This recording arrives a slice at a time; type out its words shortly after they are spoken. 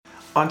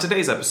On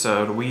today's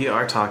episode, we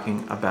are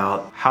talking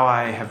about how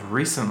I have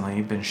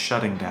recently been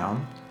shutting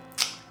down,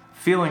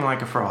 feeling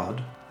like a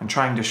fraud, and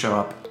trying to show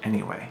up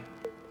anyway.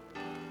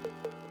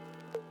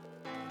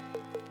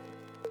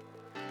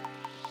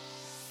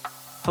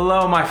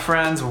 Hello, my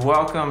friends.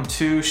 Welcome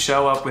to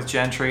Show Up with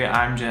Gentry.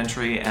 I'm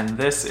Gentry, and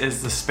this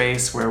is the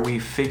space where we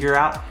figure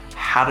out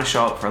how to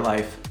show up for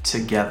life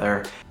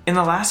together. In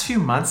the last few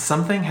months,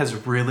 something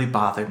has really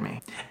bothered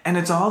me, and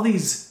it's all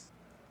these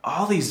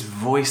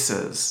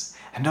voices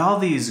and all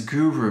these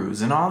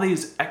gurus and all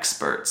these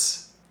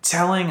experts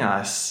telling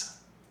us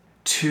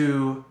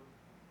to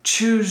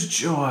choose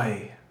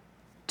joy,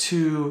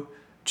 to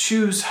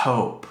choose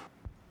hope.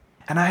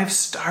 And I have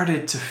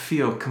started to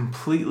feel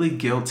completely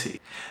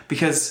guilty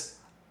because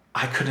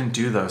I couldn't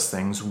do those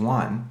things,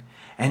 one.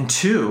 And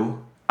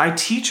two, I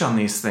teach on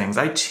these things.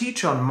 I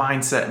teach on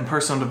mindset and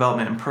personal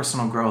development and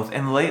personal growth.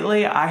 And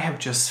lately I have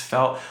just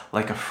felt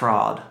like a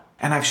fraud.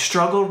 And I've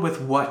struggled with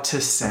what to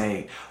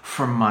say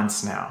for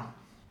months now.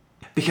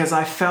 Because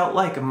I felt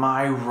like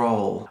my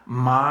role,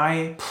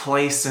 my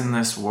place in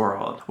this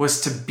world was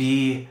to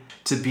be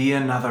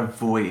another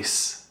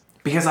voice.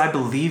 Because I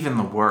believe in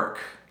the work.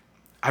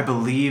 I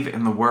believe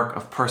in the work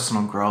of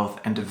personal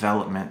growth and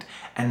development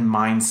and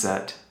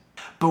mindset.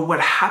 But what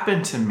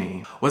happened to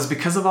me was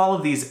because of all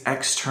of these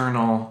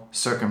external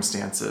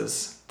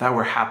circumstances that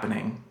were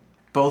happening,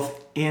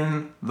 both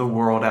in the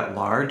world at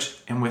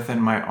large and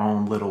within my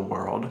own little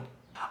world,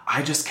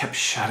 I just kept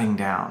shutting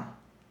down.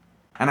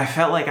 And I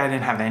felt like I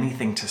didn't have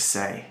anything to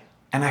say.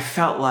 And I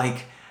felt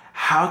like,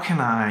 how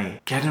can I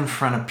get in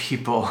front of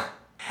people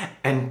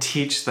and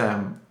teach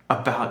them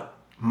about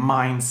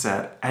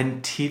mindset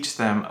and teach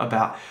them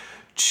about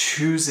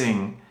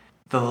choosing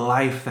the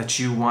life that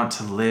you want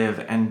to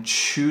live and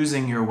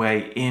choosing your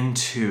way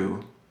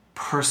into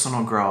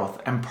personal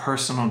growth and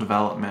personal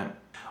development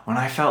when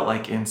I felt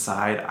like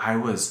inside I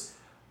was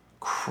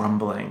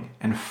crumbling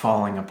and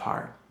falling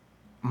apart.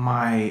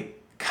 My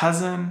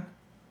cousin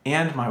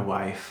and my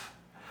wife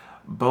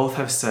both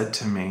have said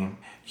to me,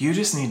 you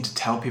just need to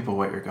tell people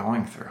what you're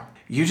going through.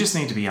 You just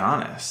need to be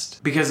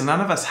honest because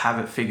none of us have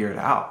it figured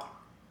out.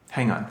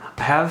 Hang on.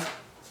 I have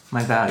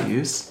my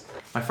values.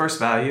 My first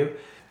value,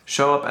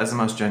 show up as the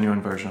most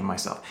genuine version of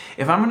myself.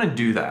 If I'm going to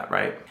do that,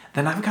 right,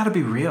 then I've got to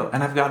be real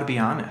and I've got to be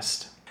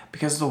honest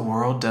because the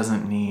world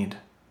doesn't need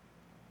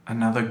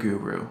another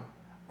guru.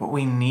 What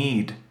we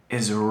need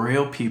is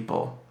real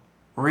people,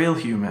 real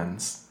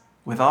humans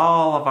with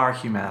all of our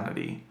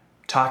humanity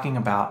talking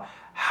about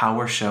how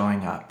we're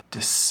showing up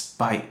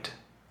despite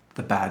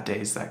the bad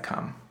days that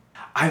come.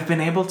 I've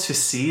been able to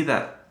see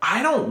that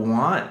I don't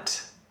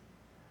want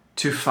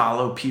to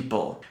follow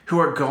people who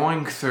are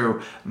going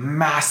through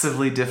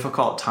massively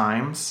difficult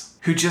times,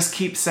 who just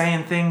keep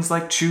saying things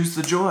like choose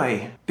the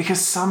joy.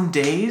 Because some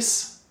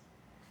days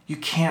you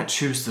can't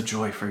choose the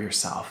joy for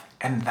yourself,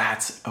 and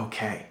that's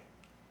okay.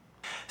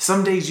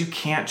 Some days you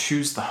can't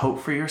choose the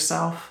hope for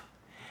yourself,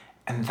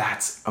 and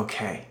that's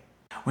okay.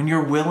 When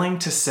you're willing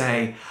to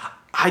say,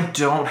 I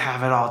don't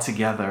have it all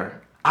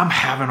together. I'm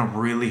having a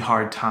really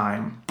hard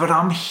time, but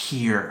I'm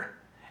here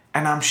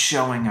and I'm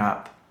showing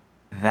up.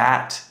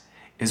 That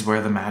is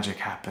where the magic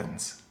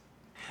happens.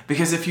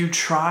 Because if you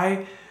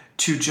try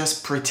to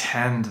just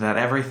pretend that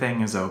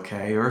everything is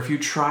okay, or if you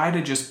try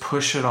to just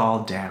push it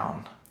all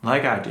down,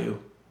 like I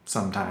do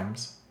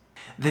sometimes,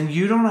 then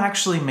you don't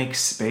actually make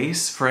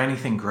space for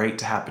anything great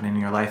to happen in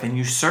your life, and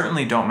you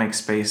certainly don't make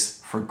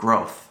space for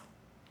growth.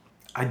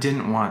 I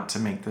didn't want to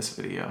make this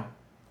video.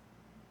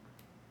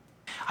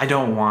 I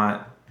don't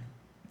want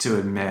to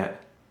admit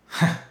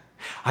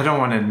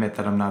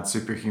that I'm not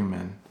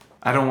superhuman.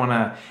 I don't want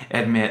to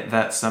admit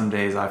that some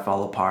days I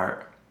fall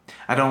apart.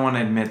 I don't want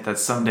to admit that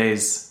some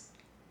days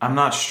I'm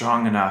not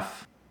strong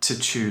enough to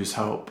choose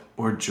hope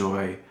or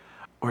joy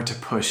or to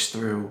push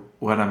through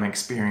what I'm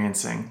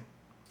experiencing.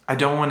 I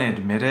don't want to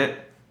admit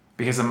it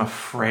because I'm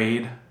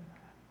afraid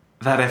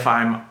that if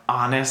I'm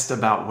honest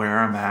about where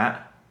I'm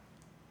at,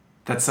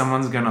 that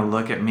someone's going to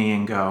look at me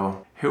and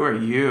go, who are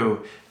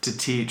you to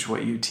teach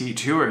what you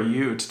teach? Who are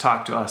you to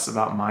talk to us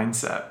about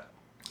mindset?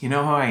 You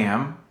know who I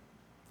am?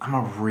 I'm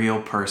a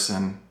real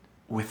person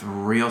with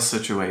real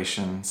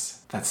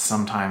situations that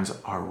sometimes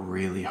are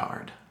really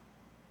hard.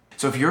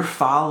 So if you're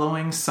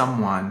following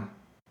someone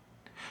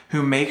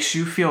who makes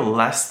you feel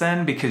less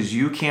than because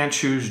you can't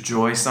choose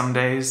joy some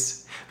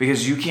days,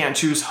 because you can't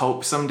choose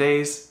hope some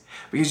days,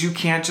 because you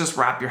can't just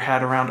wrap your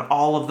head around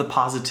all of the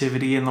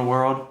positivity in the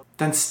world,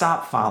 then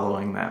stop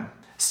following them.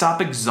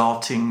 Stop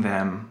exalting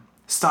them.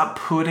 Stop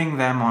putting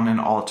them on an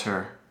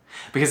altar.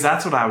 Because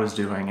that's what I was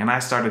doing. And I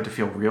started to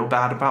feel real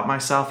bad about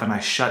myself and I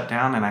shut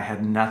down and I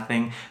had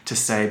nothing to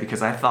say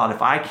because I thought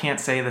if I can't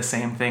say the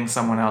same thing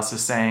someone else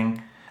is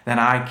saying, then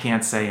I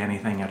can't say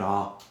anything at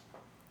all.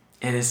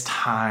 It is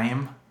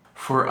time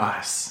for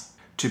us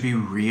to be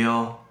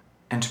real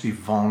and to be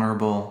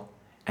vulnerable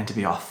and to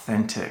be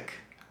authentic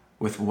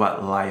with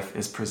what life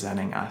is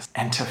presenting us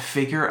and to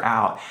figure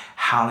out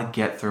how to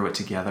get through it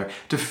together,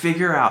 to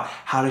figure out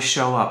how to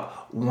show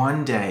up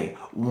one day,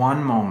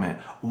 one moment,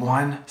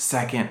 1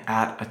 second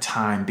at a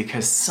time,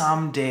 because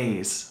some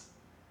days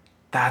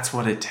that's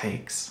what it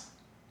takes.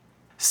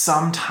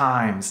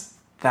 Sometimes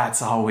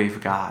that's all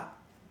we've got.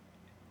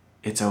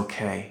 It's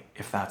okay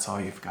if that's all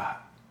you've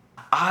got.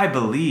 I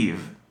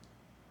believe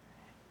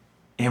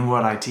in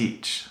what I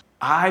teach.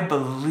 I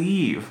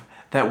believe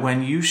that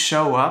when you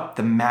show up,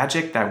 the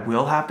magic that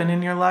will happen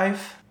in your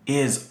life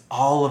is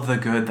all of the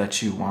good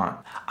that you want.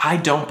 I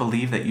don't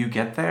believe that you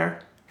get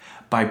there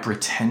by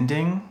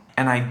pretending,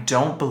 and I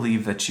don't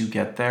believe that you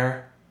get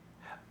there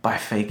by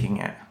faking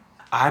it.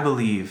 I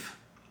believe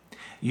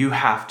you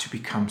have to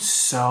become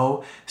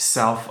so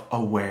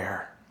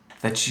self-aware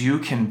that you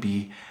can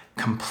be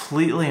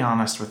completely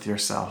honest with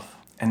yourself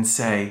and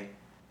say,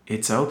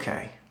 it's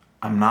okay.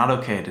 I'm not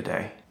okay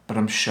today, but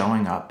I'm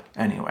showing up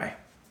anyway.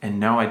 And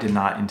no, I did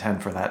not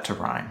intend for that to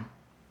rhyme.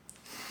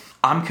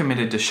 I'm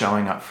committed to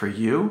showing up for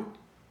you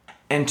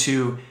and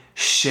to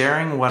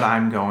sharing what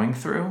I'm going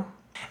through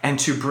and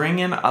to bring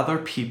in other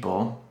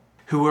people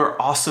who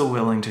are also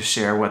willing to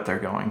share what they're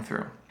going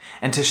through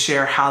and to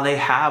share how they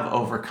have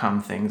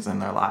overcome things in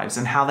their lives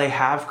and how they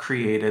have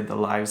created the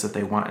lives that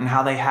they want and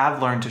how they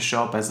have learned to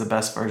show up as the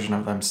best version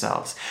of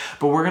themselves.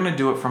 But we're going to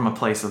do it from a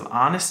place of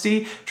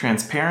honesty,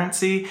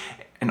 transparency,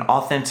 and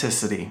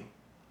authenticity.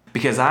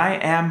 Because I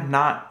am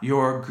not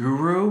your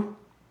guru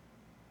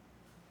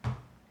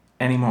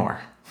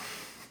anymore.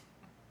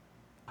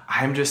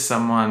 I'm just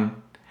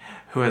someone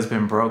who has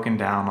been broken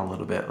down a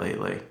little bit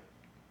lately.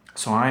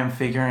 So I am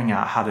figuring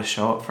out how to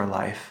show up for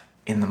life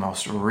in the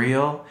most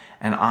real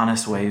and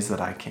honest ways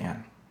that I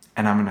can.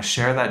 And I'm going to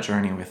share that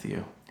journey with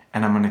you.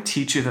 And I'm going to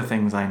teach you the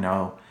things I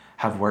know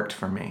have worked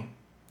for me.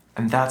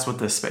 And that's what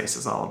this space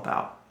is all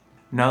about.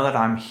 Know that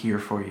I'm here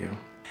for you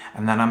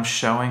and that I'm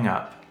showing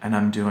up and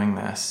I'm doing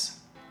this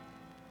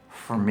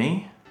for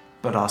me,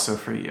 but also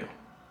for you.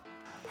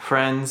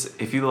 Friends,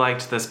 if you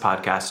liked this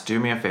podcast, do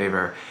me a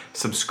favor,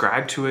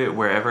 subscribe to it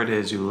wherever it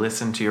is you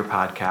listen to your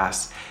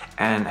podcasts,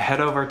 and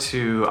head over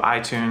to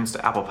iTunes,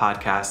 to Apple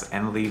Podcasts,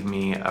 and leave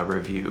me a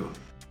review.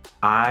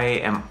 I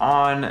am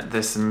on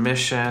this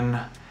mission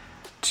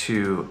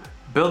to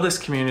build this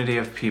community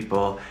of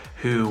people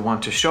who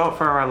want to show up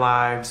for our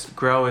lives,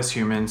 grow as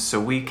humans, so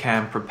we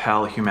can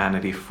propel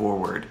humanity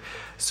forward.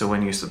 So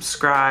when you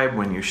subscribe,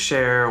 when you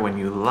share, when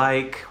you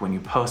like, when you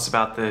post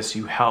about this,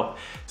 you help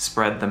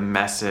spread the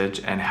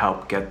message and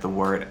help get the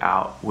word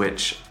out,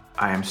 which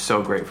I am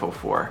so grateful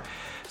for.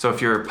 So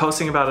if you're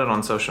posting about it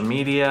on social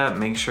media,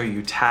 make sure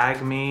you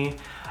tag me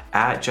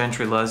at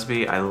Gentry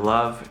Lusby. I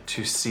love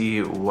to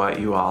see what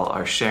you all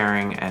are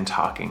sharing and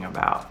talking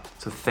about.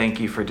 So thank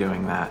you for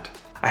doing that.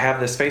 I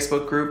have this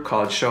Facebook group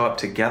called Show Up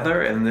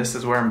Together, and this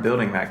is where I'm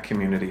building that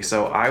community.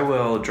 So I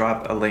will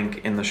drop a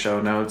link in the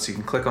show notes. You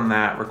can click on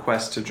that,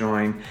 request to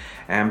join,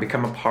 and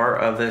become a part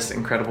of this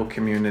incredible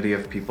community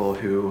of people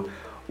who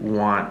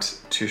want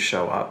to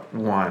show up,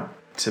 want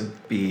to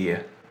be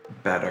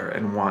better,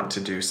 and want to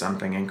do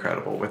something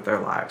incredible with their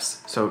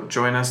lives. So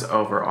join us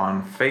over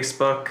on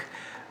Facebook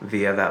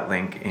via that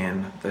link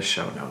in the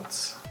show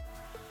notes.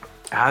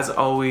 As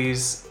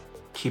always,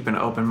 keep an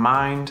open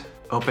mind,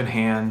 open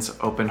hands,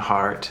 open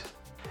heart,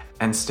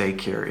 and stay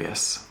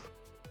curious.